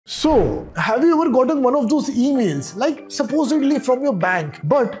So, have you ever gotten one of those emails, like supposedly from your bank,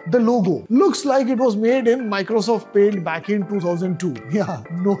 but the logo looks like it was made in Microsoft Paint back in 2002? Yeah,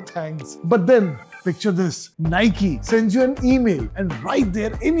 no thanks. But then, picture this. Nike sends you an email and right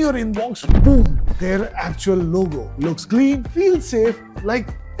there in your inbox, boom, their actual logo. Looks clean, feels safe, like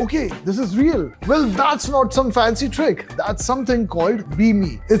okay, this is real. Well, that's not some fancy trick. That's something called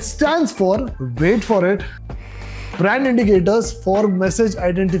BIMI. It stands for, wait for it, Brand Indicators for Message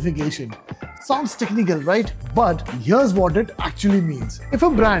Identification. Sounds technical, right? But here's what it actually means. If a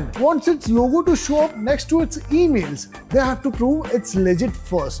brand wants its logo to show up next to its emails, they have to prove it's legit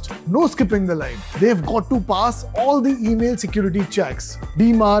first. No skipping the line. They've got to pass all the email security checks.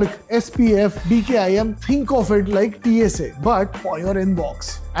 DMARC, SPF, DKIM, think of it like TSA, but for your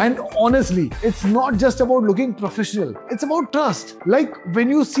inbox. And honestly, it's not just about looking professional. It's about trust. Like when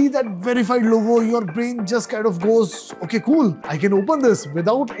you see that verified logo, your brain just kind of goes, okay, cool, I can open this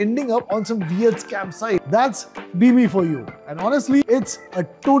without ending up on some weird scam site. That's BIMI for you. And honestly, it's a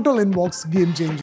total inbox game changer.